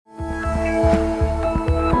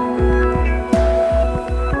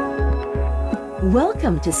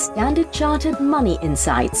Welcome to Standard Chartered Money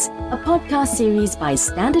Insights, a podcast series by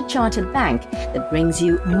Standard Chartered Bank that brings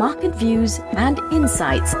you market views and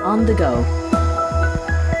insights on the go.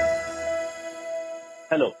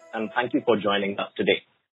 Hello, and thank you for joining us today.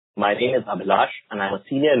 My name is Abhilash, and I'm a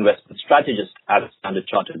senior investment strategist at Standard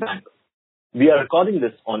Chartered Bank. We are recording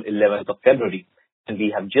this on 11th of February, and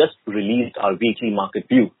we have just released our weekly market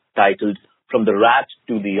view titled From the Rat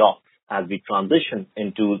to the Ox as we transition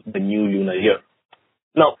into the new lunar year.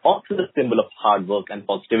 Now, ox is a symbol of hard work and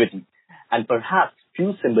positivity, and perhaps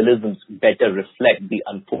few symbolisms better reflect the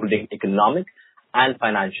unfolding economic and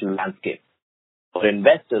financial landscape. For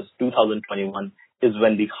investors, 2021 is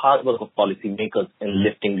when the hard work of policymakers in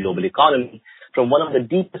lifting global economy from one of the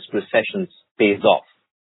deepest recessions pays off.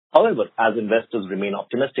 However, as investors remain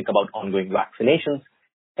optimistic about ongoing vaccinations,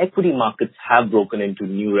 equity markets have broken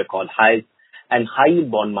into new record highs, and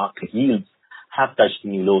high-yield bond market yields have touched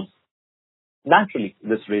new lows. Naturally,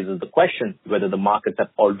 this raises the question whether the markets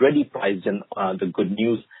have already priced in the good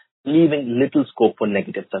news, leaving little scope for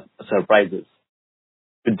negative surprises.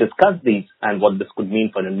 To discuss these and what this could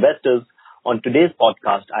mean for investors, on today's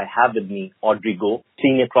podcast, I have with me Audrey Goh,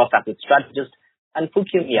 Senior Cross-Asset Strategist, and Foo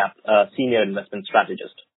Kien Yap, Senior Investment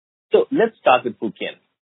Strategist. So let's start with Foo Kien.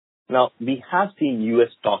 Now, we have seen U.S.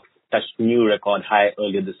 stocks touch new record high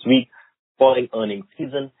earlier this week, following earnings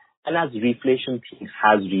season, and as reflation theme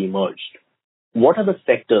has re-emerged. What are the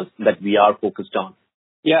sectors that we are focused on?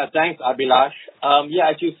 Yeah, thanks, Abhilash.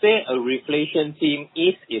 As you say, a reflation theme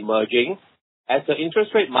is emerging as the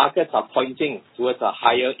interest rate markets are pointing towards a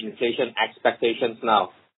higher inflation expectations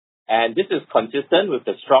now. And this is consistent with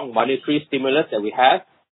the strong monetary stimulus that we have,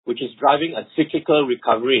 which is driving a cyclical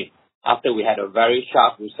recovery after we had a very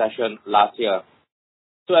sharp recession last year.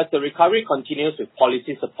 So as the recovery continues with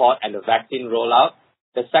policy support and the vaccine rollout,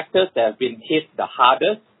 the sectors that have been hit the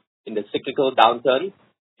hardest in the cyclical downturn,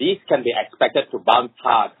 these can be expected to bounce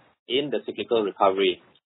hard in the cyclical recovery.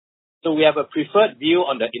 So we have a preferred view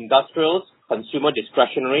on the industrials, consumer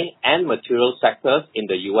discretionary, and material sectors in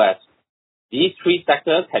the U.S. These three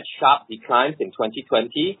sectors had sharp declines in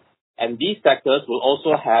 2020, and these sectors will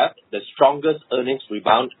also have the strongest earnings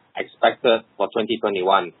rebound expected for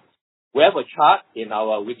 2021. We have a chart in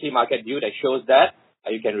our weekly market view that shows that.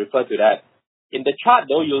 You can refer to that. In the chart,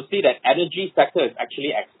 though, you'll see that energy sector is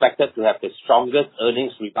actually expected to have the strongest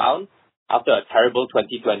earnings rebound after a terrible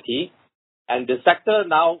 2020. And the sector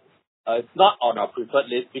now is not on our preferred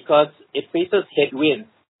list because it faces headwinds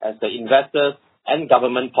as the investors and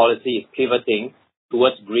government policy is pivoting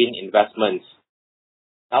towards green investments.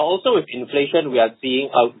 Now, also with inflation, we are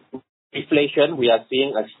seeing a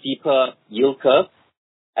steeper yield curve.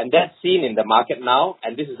 And that's seen in the market now,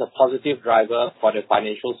 and this is a positive driver for the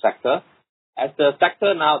financial sector. As the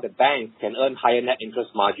sector now, the banks can earn higher net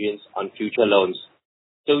interest margins on future loans.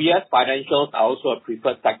 So yes, financials are also a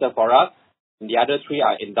preferred sector for us. And the other three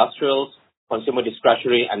are industrials, consumer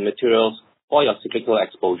discretionary, and materials for your cyclical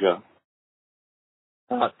exposure.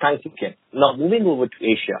 Thanks, Ken. Now, moving over to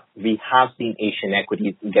Asia, we have seen Asian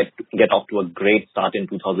equities get off to a great start in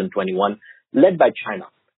 2021, led by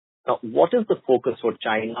China. Now, what is the focus for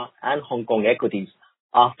China and Hong Kong equities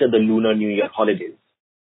after the Lunar New Year holidays?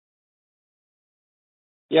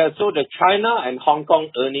 Yeah, so the China and Hong Kong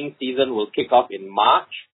earnings season will kick off in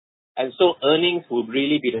March, and so earnings will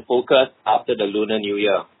really be the focus after the Lunar New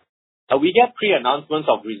Year. We get pre-announcements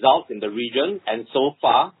of results in the region, and so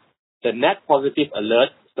far, the net positive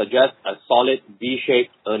alert suggests a solid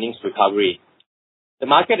V-shaped earnings recovery. The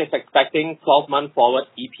market is expecting 12-month forward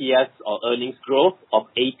EPS or earnings growth of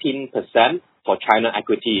 18% for China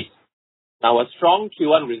equities. Now, a strong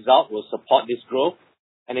Q1 result will support this growth,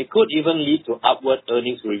 and it could even lead to upward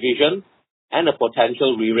earnings revision and a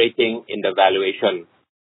potential re-rating in the valuation.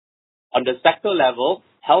 On the sector level,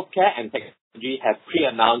 healthcare and technology have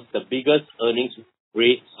pre-announced the biggest earnings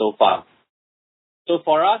rate so far. So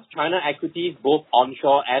for us, China equities, both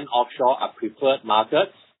onshore and offshore, are preferred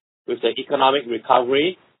markets with the economic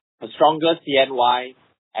recovery, a stronger CNY,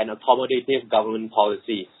 and accommodative government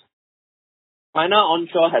policies. China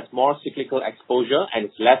onshore has more cyclical exposure and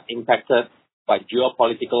is less impacted by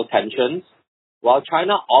geopolitical tensions, while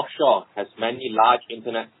China offshore has many large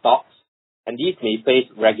internet stocks, and these may face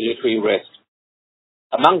regulatory risk.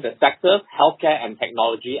 Among the sectors, healthcare and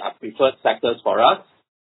technology are preferred sectors for us,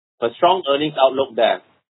 a strong earnings outlook there.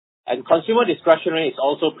 And consumer discretionary is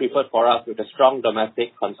also preferred for us with a strong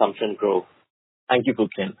domestic consumption growth. Thank you, Foo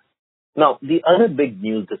Kien. Now, the other big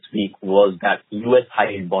news this week was that U.S.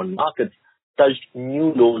 high-yield bond markets touched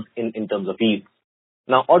new lows in terms of yields.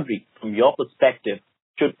 Now, Audrey, from your perspective,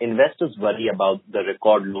 should investors worry about the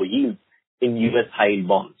record low yields in U.S. high-yield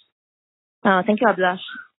bonds? Thank you, Abhilash.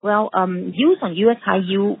 Well, yields on U.S. high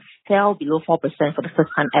yield fell below 4% for the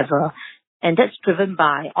first time ever, and that's driven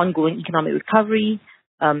by ongoing economic recovery,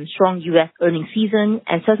 strong U.S. earnings season,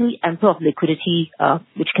 and certainly ample of liquidity,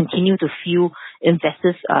 which continue to fuel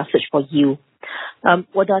investors' search for yield.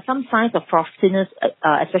 While there are some signs of frothiness,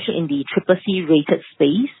 especially in the CCC rated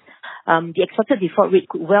space, the expected default rate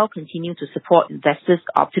could well continue to support investors'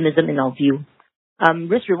 optimism in our view.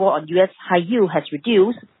 Risk reward on U.S. high yield has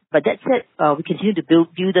reduced, but that said, we continue to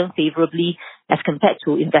view them favorably as compared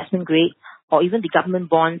to investment grade or even the government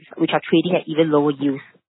bonds, which are trading at even lower yields.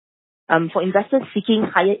 For investors seeking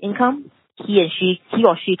higher income, he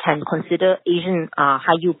or she can consider Asian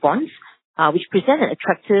high yield bonds, which present an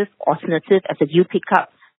attractive alternative as a yield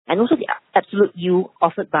pickup, and also the absolute yield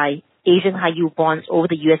offered by Asian high yield bonds over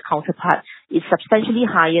the U.S. counterpart is substantially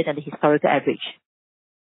higher than the historical average.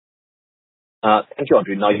 Thank you,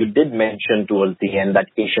 Audrey. Now, you did mention towards the end that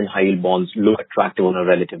Asian high yield bonds look attractive on a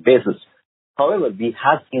relative basis. However, we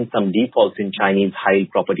have seen some defaults in Chinese high yield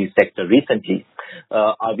property sector recently.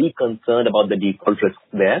 Are we concerned about the default risk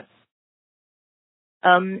there?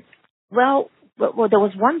 Well, there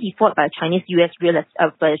was one default by a China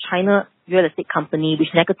real estate company,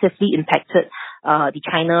 which negatively impacted the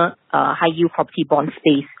China high yield property bond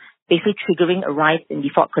space, basically triggering a rise in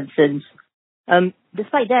default concerns.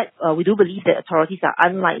 Despite that, we do believe that authorities are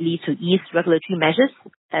unlikely to ease regulatory measures,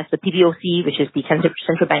 as the PBOC, which is the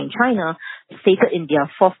central bank in China, stated in their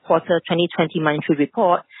fourth quarter 2020 monetary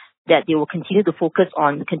report that they will continue to focus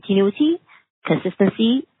on continuity,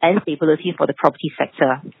 consistency, and stability for the property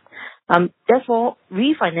sector. Therefore,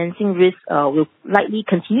 refinancing risk will likely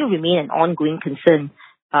continue to remain an ongoing concern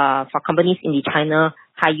for companies in the China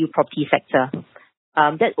high yield property sector.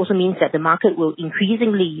 That also means that the market will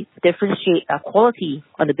increasingly differentiate quality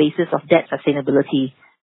on the basis of debt sustainability.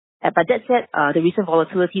 But that said, the recent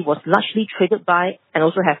volatility was largely triggered by and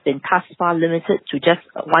also has been thus far limited to just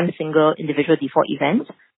one single individual default event.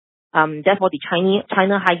 Therefore, the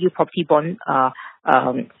China high yield property bond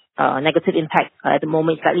negative impact at the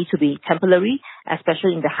moment is likely to be temporary,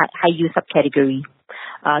 especially in the high yield subcategory.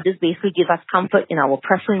 This basically gives us comfort in our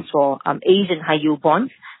preference for Asian high yield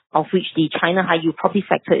bonds, of which the China high yield property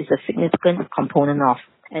sector is a significant component of.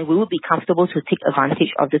 And we will be comfortable to take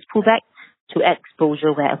advantage of this pullback to add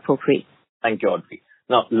exposure where appropriate. Thank you, Audrey.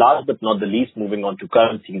 Now, last but not the least, moving on to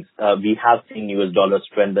currencies, we have seen US dollar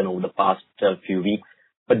strengthen over the past few weeks.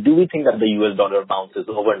 But do we think that the US dollar bounce is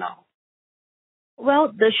over now?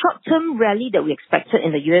 Well, the short-term rally that we expected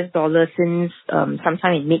in the US dollar since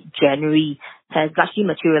sometime in mid-January has largely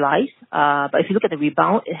materialized. But if you look at the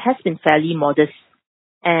rebound, it has been fairly modest.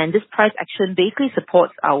 And this price action basically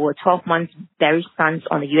supports our 12-month bearish stance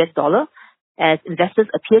on the US dollar, as investors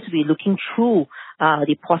appear to be looking through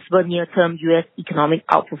the possible near-term US economic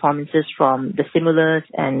outperformances from the stimulus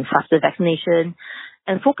and faster vaccination,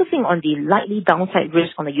 and focusing on the likely downside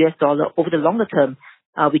risk on the US dollar over the longer term,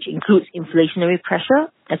 which includes inflationary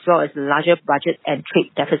pressure as well as larger budget and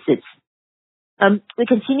trade deficits. We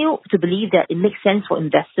continue to believe that it makes sense for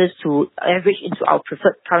investors to average into our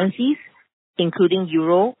preferred currencies, including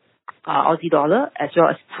Euro, Aussie dollar, as well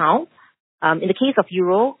as Pound. In the case of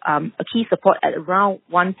Euro, a key support at around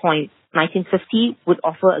 1.1950 would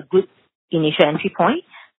offer a good initial entry point.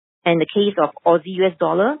 And in the case of Aussie US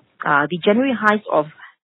dollar, the January highs of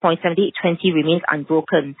 0.7820 remains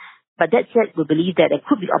unbroken. But that said, we believe that there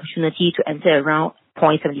could be opportunity to enter around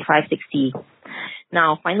 0.7560.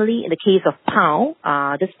 Now, finally, in the case of Pound,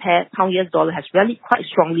 this pair, Pound US dollar, has rallied quite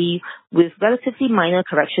strongly with relatively minor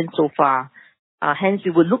corrections so far. Hence, we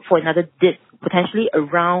will look for another dip, potentially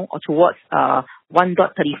around or towards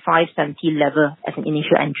 1.3570 level as an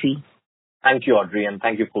initial entry. Thank you, Audrey, and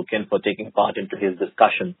thank you, Kok Kin, for taking part in today's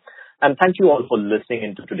discussion. And thank you all for listening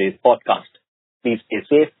into today's podcast. Please stay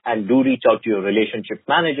safe and do reach out to your relationship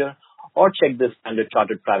manager or check the Standard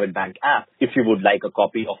Chartered Private Bank app if you would like a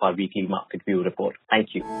copy of our weekly market view report.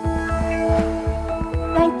 Thank you.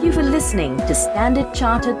 Thank you for listening to Standard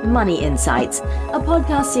Chartered Money Insights, a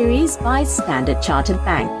podcast series by Standard Chartered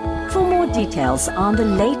Bank. For more details on the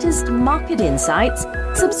latest market insights,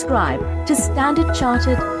 subscribe to Standard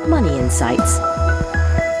Chartered Money Insights.